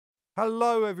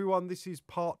Hello everyone, this is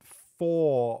part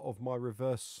 4 of my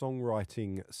reverse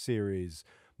songwriting series.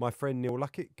 My friend Neil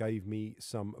Luckett gave me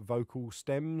some vocal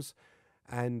stems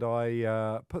and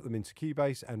I put them into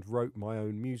Cubase and wrote my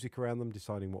own music around them,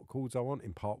 deciding what chords I want.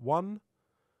 In part 1,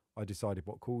 I decided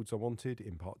what chords I wanted.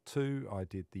 In part 2, I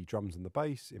did the drums and the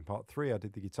bass. In part 3, I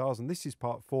did the guitars. And this is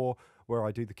part 4, where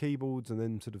I do the keyboards and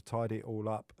then sort of tidy it all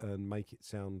up and make it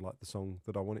sound like the song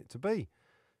that I want it to be.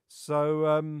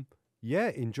 So, yeah,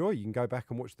 enjoy. You can go back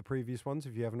and watch the previous ones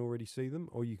if you haven't already seen them,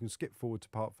 or you can skip forward to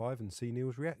part 5 and see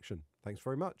Neil's reaction. Thanks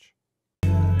very much.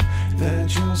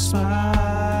 That your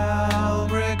smile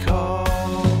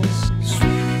recalls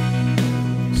sweet,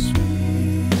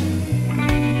 sweet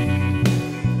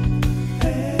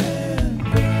and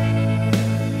bright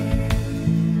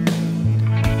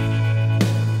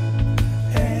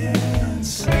and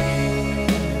sad.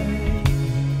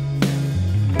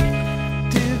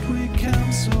 Did we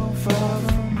come so far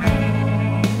from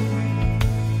home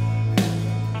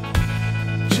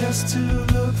just to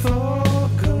look for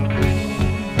gold?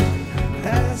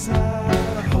 As I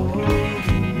hold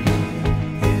you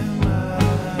in my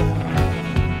arms,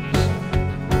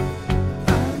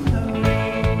 I know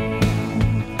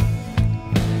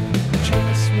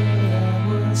just what I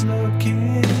was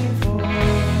looking for.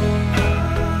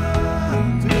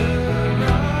 Under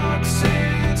rocks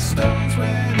and stones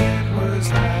when it was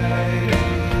hiding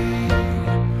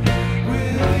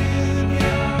within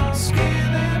your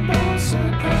skin and bones,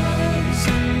 surprising.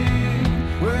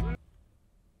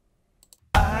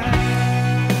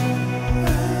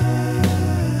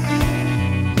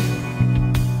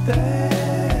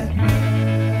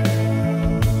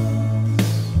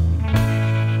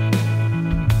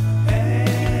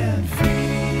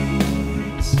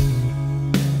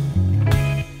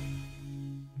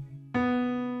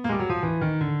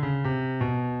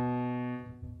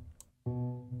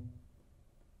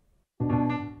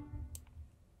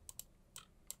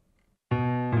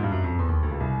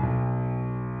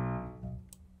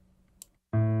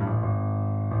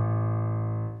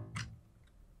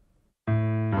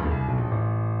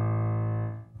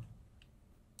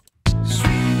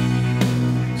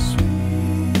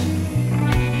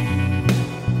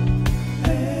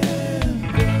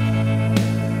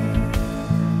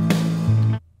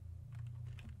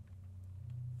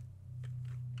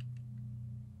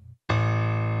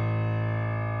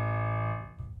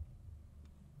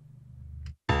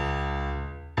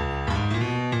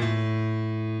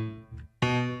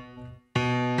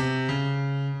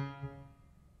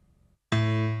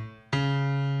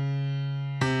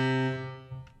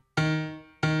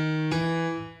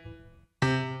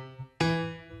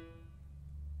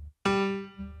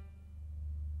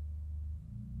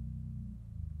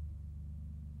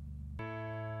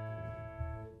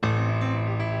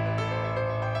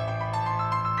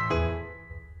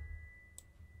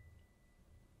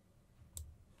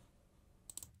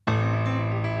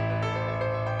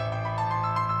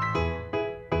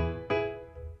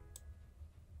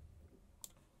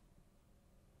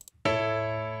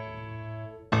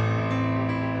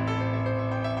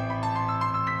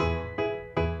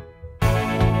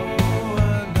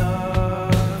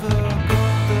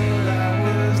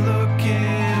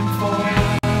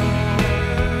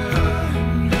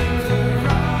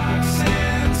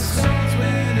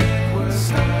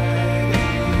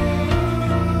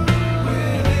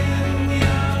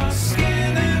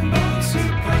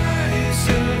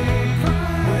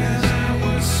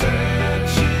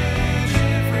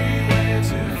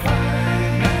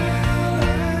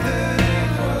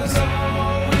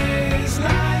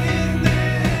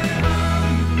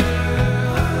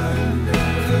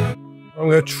 I'm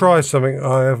going to try something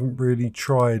I haven't really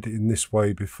tried in this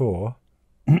way before.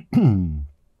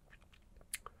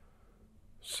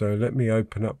 So let me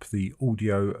open up the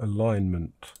audio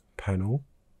alignment panel.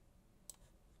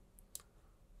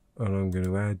 And I'm going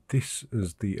to add this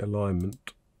as the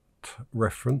alignment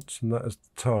reference and that as the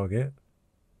target.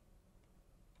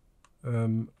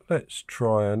 Let's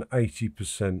try an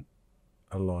 80%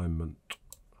 alignment.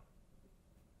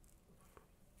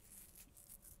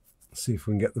 See if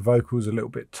we can get the vocals a little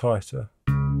bit tighter.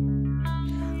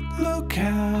 Look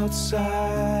outside.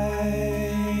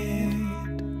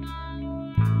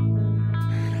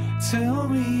 Tell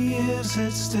me, is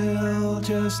it still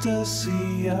just a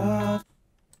sea of...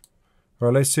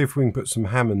 Right, let's see if we can put some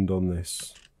Hammond on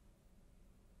this.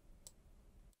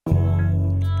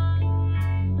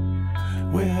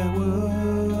 Where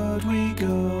would we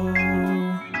go?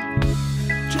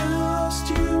 Just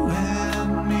you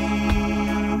and me.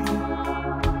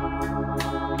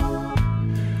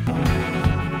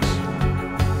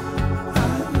 I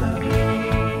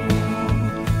know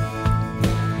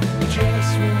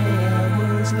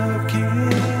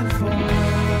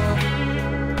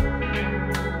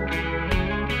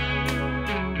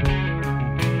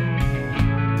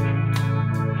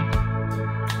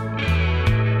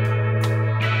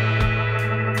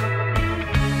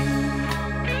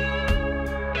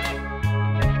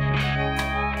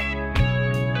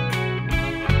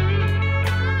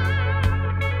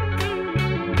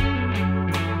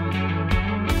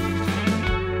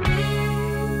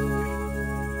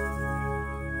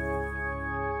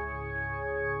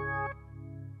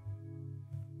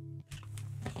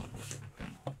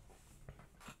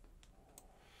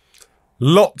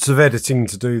Lots of editing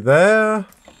to do there.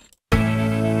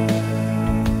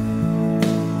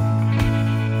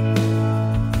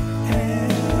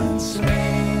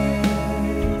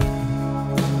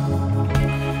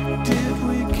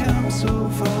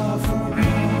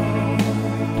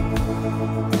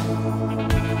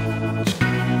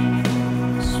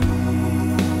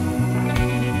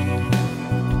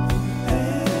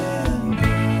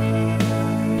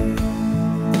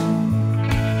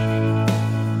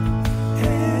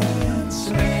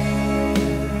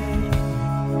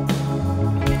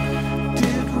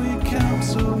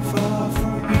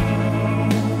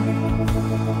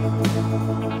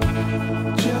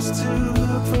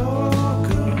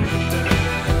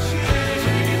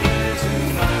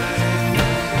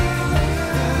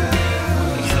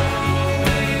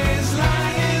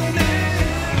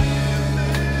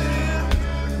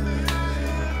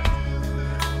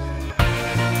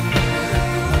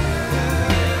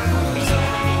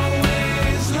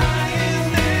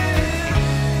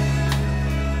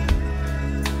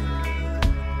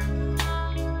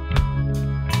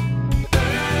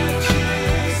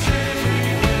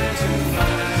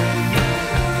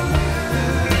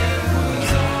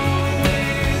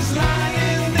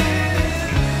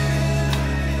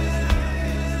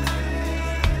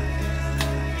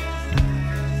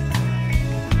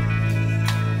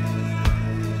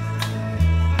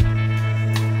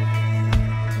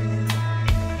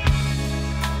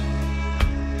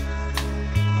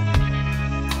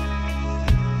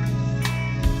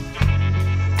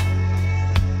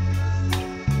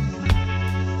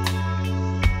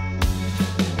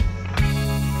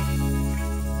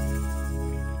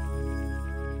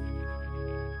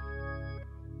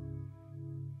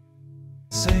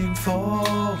 Sing for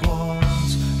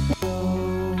once,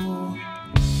 oh,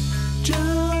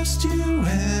 just you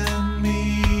and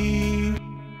me.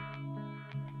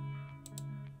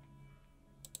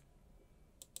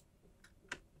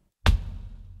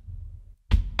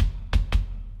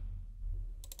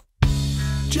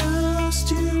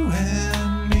 Just you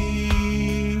and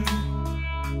me.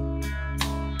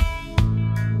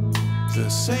 The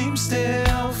same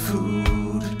stale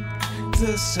food,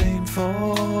 the same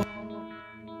for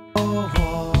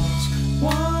walls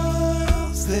while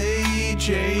they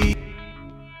jade.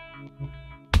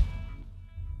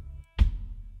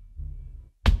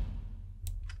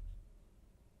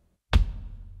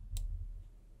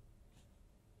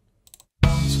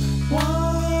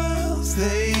 While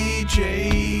they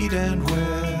jade, and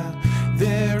where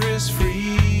there is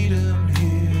freedom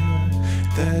here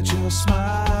that your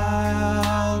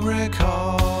smile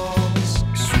recalls.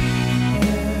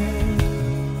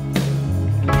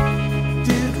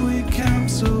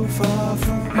 So far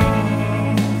from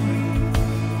home,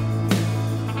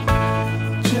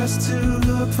 just to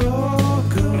look for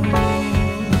gold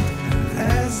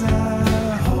as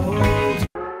I hold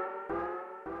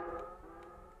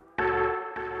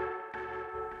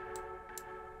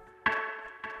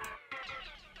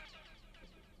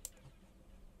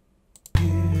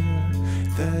here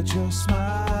that your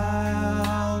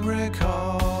smile recalls.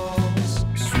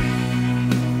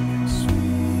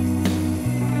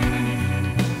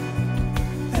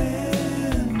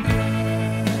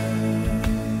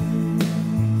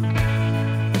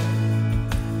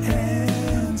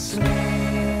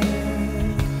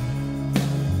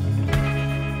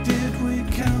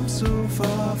 So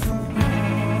far from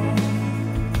home,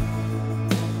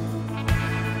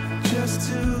 just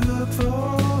to look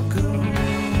for gold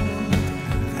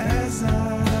as I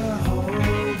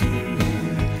hold you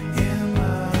here in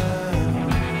my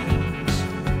arms.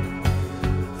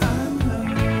 I know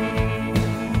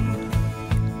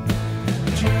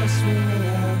just what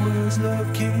I was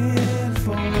looking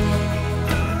for.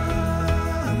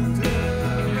 Under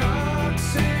rocks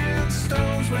and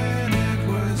stones when it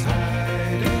was hiding.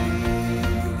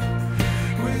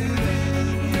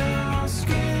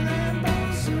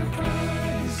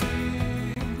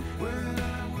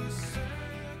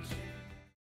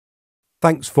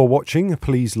 Thanks for watching.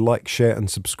 Please like, share and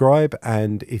subscribe.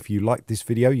 And if you like this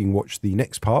video, you can watch the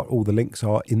next part. All the links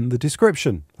are in the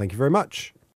description. Thank you very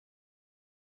much.